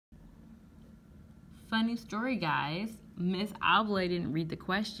Funny story, guys. Miss Oblate didn't read the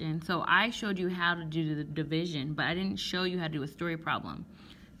question, so I showed you how to do the division, but I didn't show you how to do a story problem.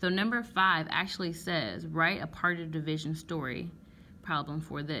 So number 5 actually says, write a part of division story problem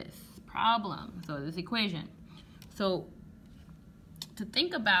for this problem. So this equation. So to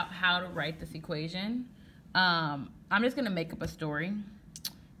think about how to write this equation, I'm just going to make up a story,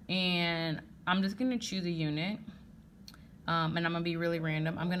 and I'm just going to choose a unit, and I'm going to be really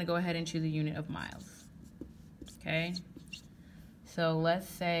random. I'm going to go ahead and choose a unit of miles. Okay, so let's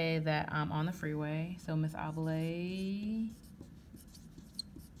say that I'm on the freeway. So Miss Oblate,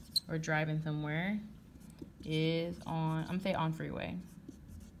 or driving somewhere, is on, I'm going to say on freeway.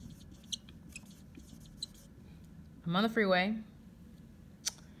 I'm on the freeway,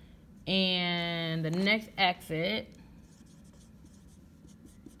 and the next exit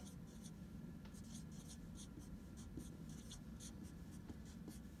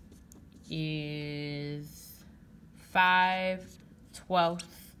is 5/12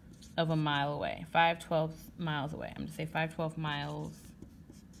 of a mile away. 5/12 miles away. I'm going to say 5/12 miles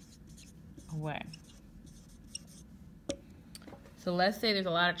away. So let's say there's a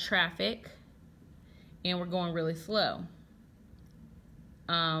lot of traffic and we're going really slow.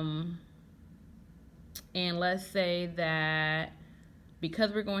 And let's say that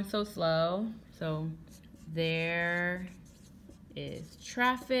because we're going so slow, so there is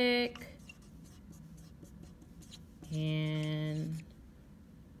traffic, and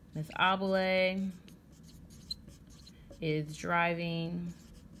Miss Oblate is driving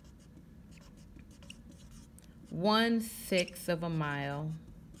 1/6 of a mile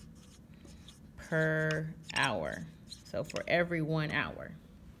per hour. So for every 1 hour.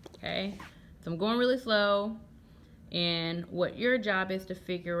 Okay? So I'm going really slow, and what your job is to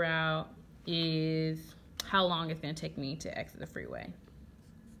figure out is how long it's going to take me to exit the freeway.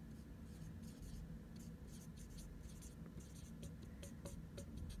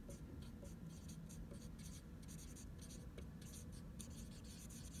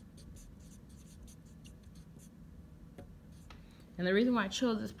 And the reason why I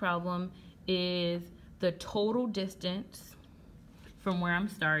chose this problem is the total distance from where I'm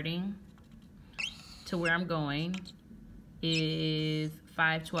starting to where I'm going is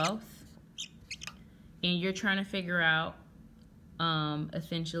 5/12. And you're trying to figure out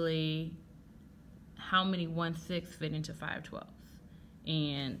essentially how many 1/6 fit into 5/12.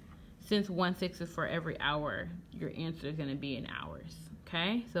 And since 1/6 is for every hour, your answer is going to be in hours.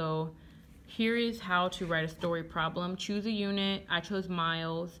 Okay, so here is how to write a story problem. Choose a unit. I chose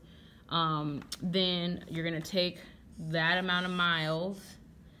miles. Then you're going to take that amount of miles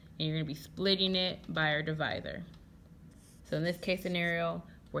and you're going to be splitting it by our divisor. So in this case scenario,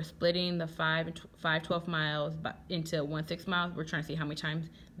 we're splitting the 5/12 miles into 1/6 miles. We're trying to see how many times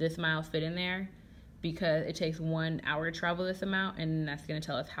this mile fit in there, because it takes 1 hour to travel this amount, and that's going to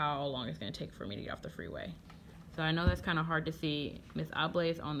tell us how long it's going to take for me to get off the freeway. So I know that's kind of hard to see. Miss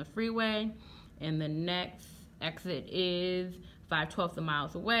Oblate is on the freeway, and the next exit is 5/12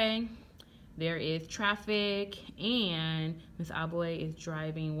 miles away. There is traffic, and Miss Oblate is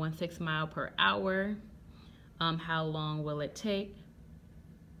driving 1/6 mile per hour. How long will it take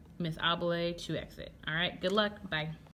Miss Oblate to exit? All right, good luck. Bye.